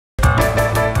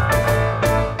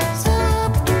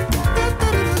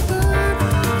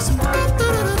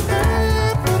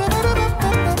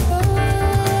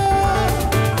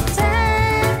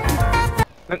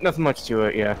nothing much to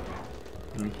it, yeah.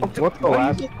 What's the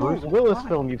last Bruce Willis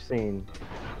film you've seen?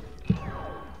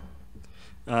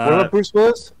 What about Bruce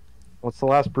Willis? What's the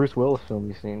last Bruce Willis film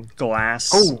you've seen?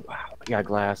 Glass. Oh, yeah,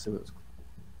 Glass. It was.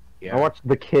 Yeah. I watched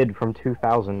The Kid from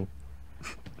 2000.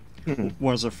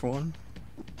 Was it fun?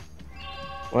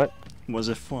 What? Was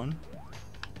it fun?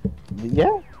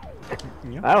 Yeah.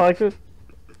 Yep. I liked it.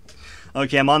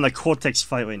 Okay, I'm on the Cortex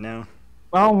fight right now.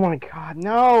 Oh my god,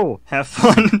 no! Have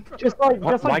fun.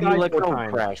 Why do you let four go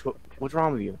times. crash? What's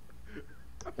wrong with you?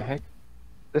 What the heck?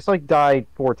 Just like died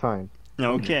 4 times.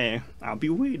 Okay, I'll be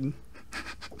waiting.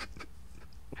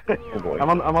 Oh boy.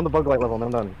 I'm on the bug light level and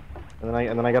I'm done. And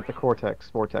then I got the Vortex.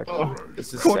 Oh,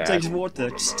 this is Cortex sad.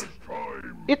 Vortex.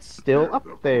 It's still up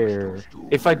there.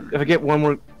 If I get one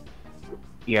more,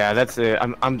 yeah, that's it.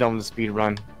 I'm done with the speed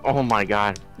run. Oh my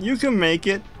god. You can make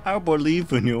it. I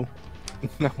believe in you.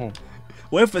 No.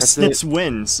 What if a That's Snitz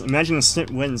wins? Imagine a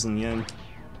Snit wins in the end.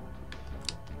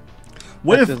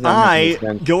 What That if does not make I any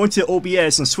sense. go into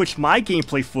OBS and switch my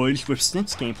gameplay footage with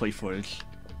Snit's gameplay footage?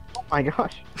 Oh my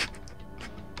gosh.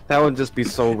 That would just be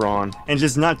so wrong. And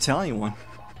just not tell anyone.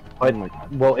 But, Oh my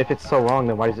god. well, if it's so wrong,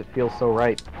 then why does it feel so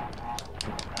right?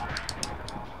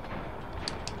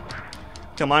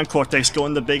 Come on, Cortex, go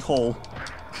in the big hole.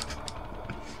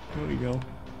 There we go.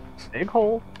 Big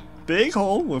hole. Big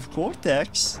hole with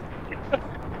Cortex.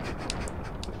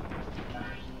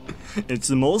 It's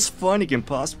the most fun you can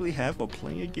possibly have while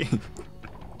playing a game.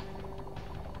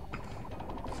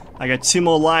 I got 2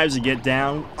 more lives to get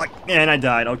down. And I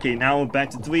died. Okay, now we're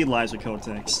back to 3 lives with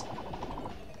Cortex.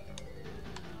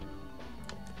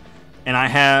 And I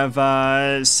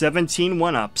have 17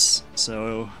 one-ups,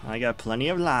 so I got plenty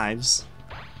of lives.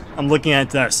 I'm looking at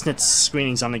Snit's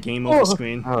screenings on the game over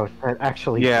screen. Oh, that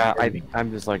actually. Yeah,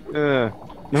 I'm just like, no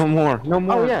more, no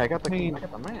more. Oh yeah, I got the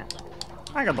match.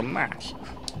 I got the match.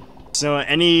 So,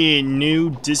 any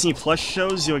new Disney Plus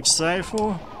shows you're excited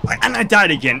for? And I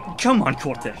died again. Come on,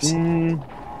 Cortex. I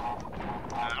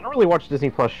don't really watch Disney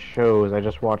Plus shows. I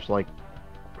just watch like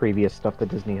previous stuff that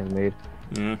Disney has made.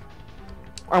 Yeah.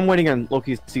 I'm waiting on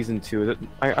Loki season 2.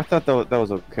 I thought that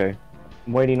was okay.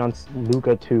 I'm waiting on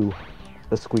Luca 2,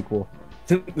 the squeakquel.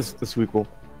 the sequel.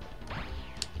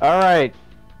 All right,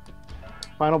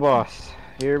 final boss.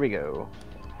 Here we go.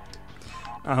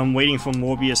 I'm waiting for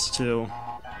Morbius 2.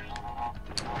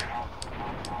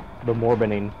 The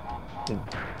Morbining.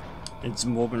 It's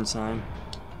Morbin time.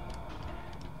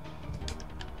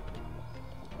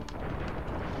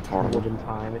 Morbin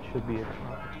time. It should be a.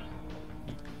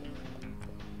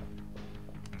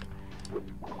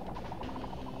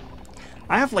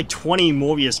 I have like 20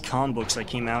 Morbius comic books that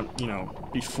came out, you know,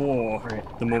 before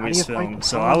the Morbius film.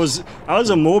 So I was a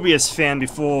Morbius fan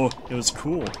before it was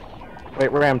cool.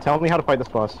 Wait, Ram, tell me how to fight this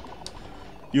boss.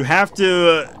 You have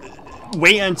to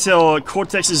wait until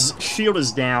Cortex's shield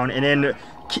is down, and then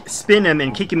spin him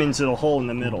and kick him into the hole in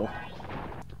the middle.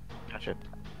 Gotcha.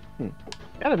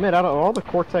 Gotta admit, out of all the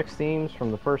Cortex themes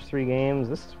from the first 3 games,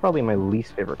 this is probably my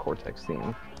least favorite Cortex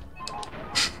theme.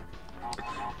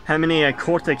 How many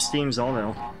Cortex themes are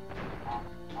there?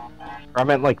 I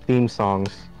meant like theme songs,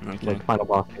 Okay. like final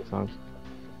boss theme songs.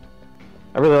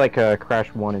 I really like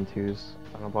Crash 1 and 2's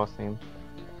final boss theme.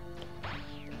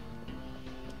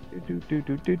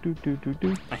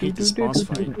 I hate this boss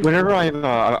fight. Whenever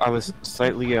I was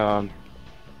slightly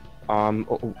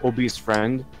obese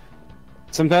friend,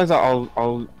 sometimes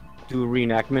I'll do a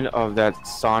reenactment of that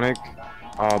Sonic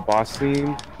boss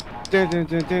theme.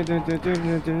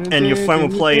 And your friend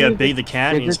will play Big the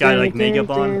Cat, and he's got like makeup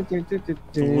on.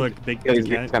 So look, Big Yeah, the he's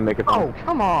Cat. got makeup on. Oh,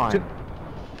 come on!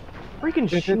 Freaking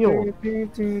shield!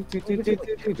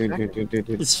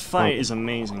 This fight is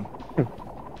amazing.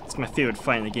 It's my favorite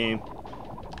fight in the game.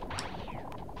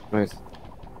 Nice.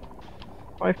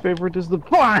 My favorite is the.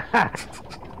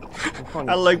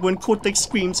 I like when Cortex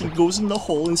screams and goes in the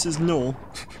hole and says no.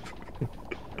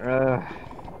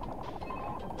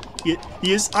 He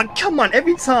is. Come on,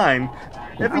 every time!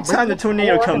 Every time the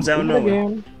tornado comes out,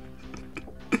 no.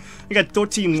 I got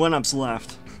 13 one-ups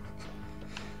left.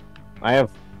 I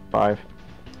have 5.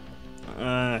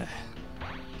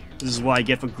 This is what I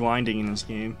get for grinding in this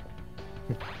game.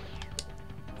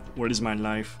 What is my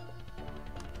life?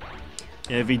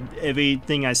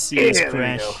 Everything I see is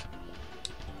Crash.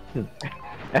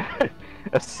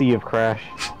 A sea of Crash.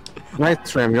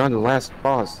 Nice, Ram. You're on the last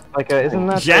boss. Like, isn't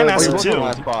that Janice the, You're on too. the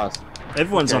last boss.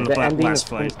 Everyone's on the ending last of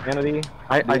fight. Twinsanity?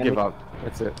 I give up.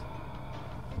 That's it.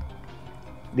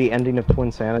 The ending of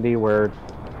Twinsanity where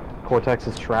Cortex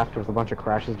is trapped with a bunch of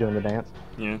Crashes doing the dance?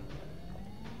 Yeah.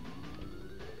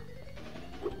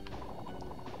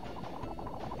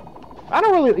 I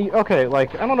don't really. Okay,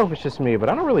 like I don't know if it's just me, but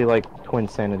I don't really like Twin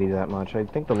Sanity that much. I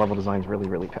think the level design's really,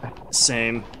 really bad.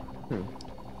 Same.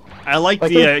 I like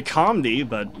the comedy,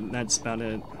 but that's about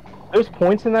it. There's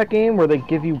points in that game where they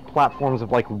give you platforms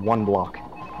of like 1 block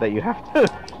that you have to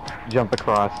jump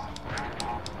across.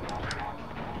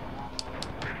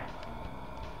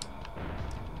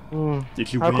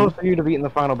 Did you How win? close are you to beating the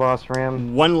final boss,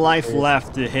 Ram? 1 life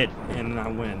left to hit, and I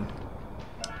win.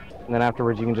 And then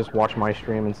afterwards, you can just watch my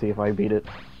stream and see if I beat it.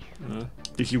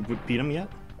 Did you beat him yet?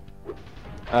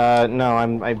 No,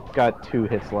 I've got 2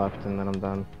 hits left, and then I'm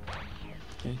done.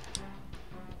 Okay.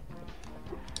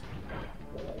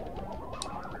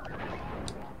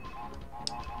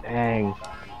 Dang.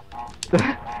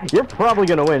 You're probably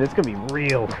gonna win. It's gonna be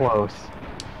real close.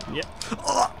 Yeah.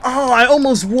 Oh, I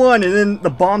almost won, and then the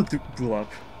bomb blew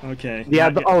up. Okay. Yeah.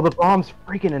 The bombs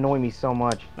freaking annoy me so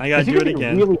much. I gotta do it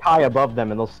again. Really high above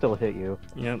them, and they'll still hit you.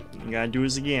 Yep. I gotta do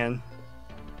this again.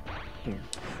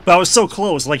 But I was so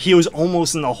close. Like he was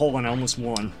almost in the hole, and I almost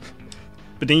won.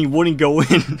 But then he wouldn't go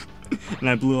in, and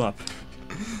I blew up.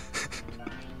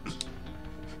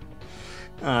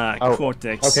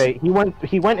 Cortex. Okay, he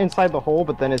went inside the hole,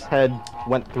 but then his head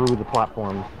went through the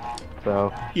platform.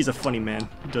 So he's a funny man.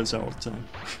 He does that all the time.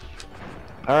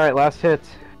 All right, last hit.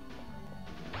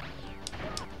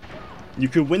 You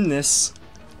could win this.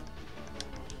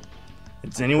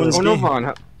 It's anyone's game. No, Vaughn.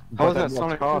 How was that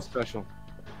Sonic 2 special?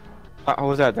 How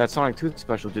was that? That Sonic 2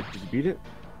 special? Did you beat it?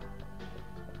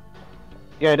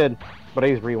 Yeah, I did, but I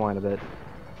used rewind a bit.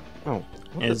 Oh.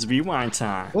 It's rewind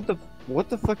time. What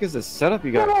the fuck is the setup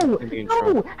you got in the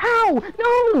intro? No! How?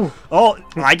 No! Oh,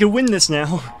 I could win this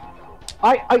now.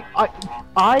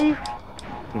 I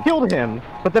killed him,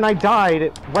 but then I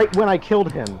died right when I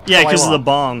killed him. Yeah, so because of the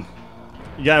bomb.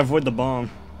 You gotta avoid the bomb.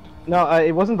 No,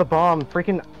 it wasn't the bomb.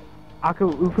 Freaking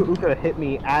Uka hit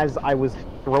me as I was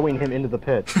throwing him into the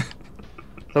pit.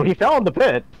 So he fell in the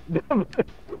pit. I'm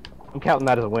counting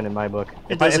that as a win in my book.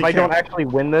 If I don't actually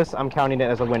win this, I'm counting it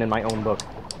as a win in my own book.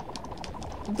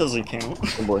 It doesn't count.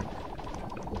 Oh boy.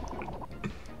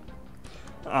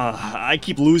 I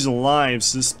keep losing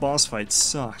lives. This boss fight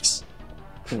sucks.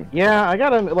 Yeah, I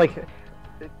gotta, like...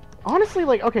 Honestly,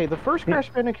 like, okay, the first Crash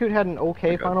Bandicoot had an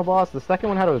okay final boss, the second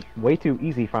one had a way too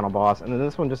easy final boss, and then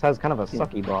this one just has kind of a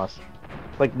sucky boss.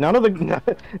 Like, none of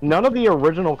the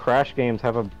original Crash games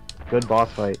have a good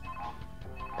boss fight.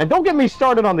 And don't get me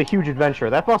started on the Huge Adventure,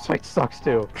 that boss fight sucks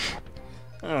too.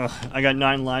 I got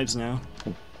 9 lives now.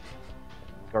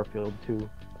 Garfield 2,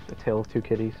 The Tale of Two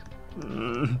Kitties.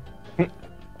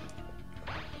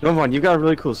 No, Vaughn, you got a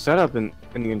really cool setup in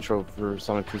the intro for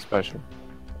Sonic 2 Special.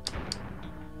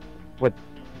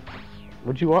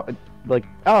 Would you want, like,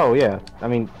 oh yeah, I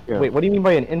mean, Yeah. wait, what do you mean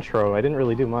by an intro? I didn't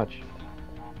really do much.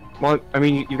 Well, I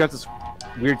mean, you got this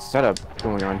weird setup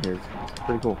going on here. It's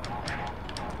pretty cool.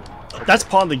 That's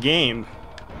part of the game.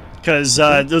 Because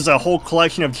there's a whole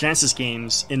collection of Genesis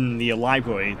games in the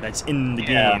library that's in the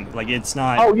game. Like, it's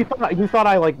not... Oh, you thought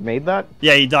I, like, made that?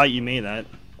 Yeah, you thought you made that.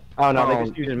 Oh no, Oh,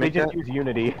 they just use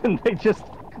Unity, and they just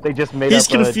made He's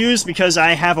up a... confused because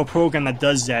I have a program that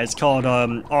does that. It's called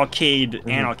Arcade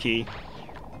Anarchy.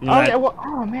 You know Oh, that? yeah, well,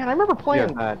 oh man, I remember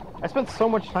playing that. I spent so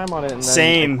much time on it. And then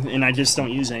Same, and I just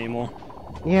don't use it anymore.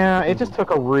 Yeah, it just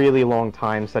took a really long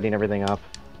time setting everything up.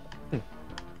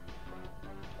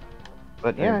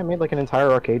 But yeah, I made like an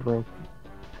entire arcade room.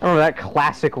 I remember that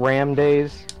classic RAM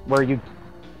days where you...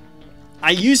 I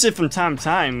use it from time to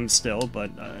time still, but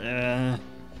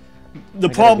the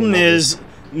problem is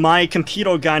my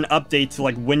computer got an update to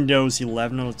like Windows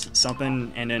 11 or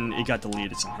something, and then it got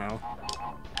deleted somehow.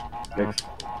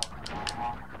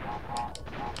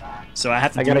 So I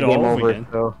have to do it all over again.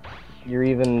 So you're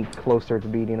even closer to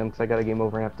beating them because I got a game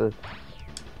over and have to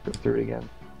go through it again.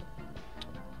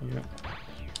 Yeah.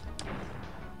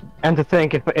 And to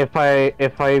think if I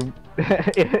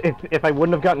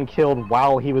wouldn't have gotten killed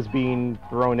while he was being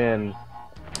thrown in,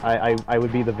 I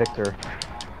would be the victor.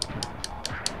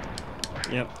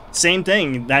 Yep. Same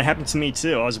thing. That happened to me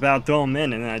too. I was about to throw him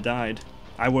in and then I died.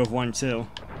 I would have won too.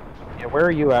 Yeah, where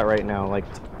are you at right now? Like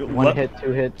 1 hit,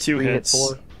 2 hits, 2 3 hits. hit,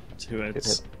 4? 2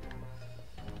 hits.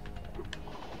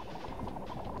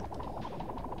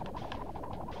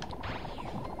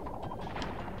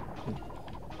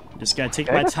 Just gotta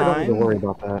take my time. I don't need to worry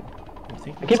about that.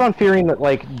 I keep on fearing that,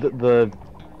 like,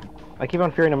 I keep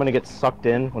on fearing I'm gonna get sucked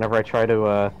in whenever I try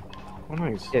to,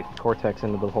 get Cortex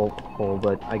into the hole,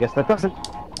 but I guess that doesn't...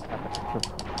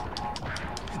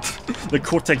 The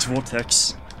Cortex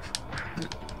Vortex.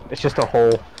 It's just a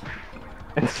hole.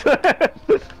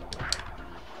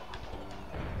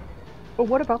 But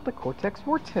what about the Cortex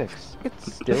Vortex?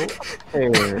 It's still up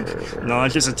there. No,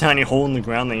 it's just a tiny hole in the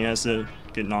ground that he has to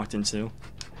get knocked into.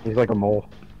 He's like a mole.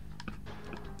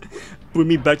 Bring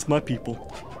me back to my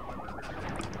people.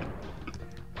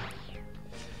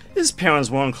 His parents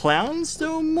weren't clowns, they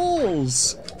were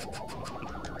moles.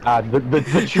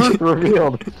 The truth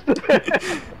revealed.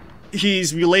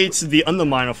 He's related to the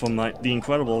Underminer from The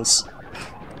Incredibles.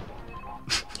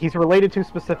 He's related to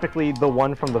specifically the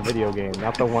one from the video game,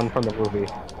 not the one from the movie.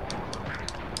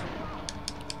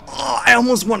 Oh, I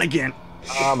almost won again.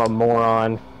 I'm a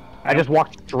moron. I just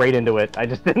walked straight into it. I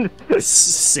just didn't.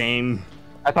 Same.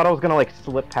 I thought I was gonna like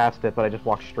slip past it, but I just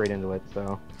walked straight into it.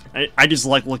 So. I just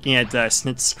like looking at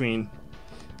Snit's screen,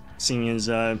 seeing his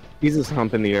He's just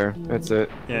hump in the air. That's it.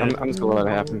 Yeah. I'm just gonna let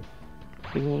it happen.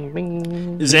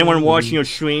 Is anyone watching your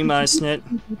stream, Snit?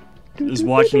 Is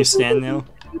watching you stand now?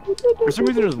 For some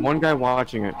reason, there's one guy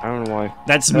watching it. I don't know why.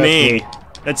 That's me.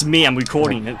 That's me. I'm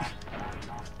recording it.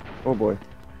 Oh boy.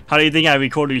 How do you think I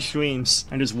record these streams?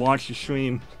 I just watch the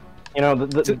stream. You know,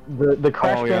 the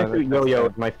Crash Oh, yeah, Bandicoot that's yo-yo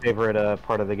right. is my favorite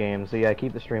part of the game. So yeah,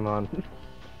 keep the stream on.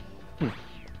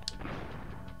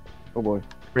 Oh boy.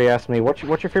 Somebody asked me, what's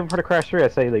your favorite part of Crash 3? I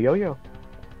say the yo-yo.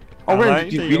 Oh, I Ren, like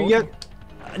did you the beat it yo-yo. yet?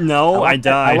 No, I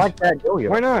died. I like that yo-yo.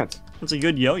 Why not? It's a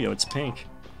good yo-yo. It's pink.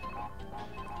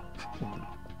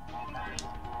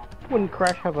 Wouldn't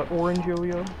Crash have an orange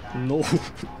yo-yo? No.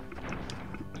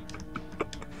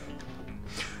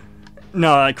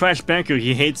 No, Crash Bandicoot,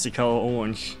 he hates the color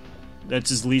orange. That's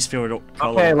his least favorite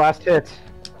color. Okay, last hit.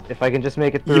 If I can just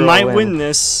make it through, You might I'll win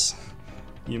this.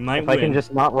 You might If win. I can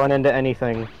just not run into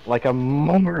anything like a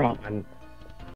moron.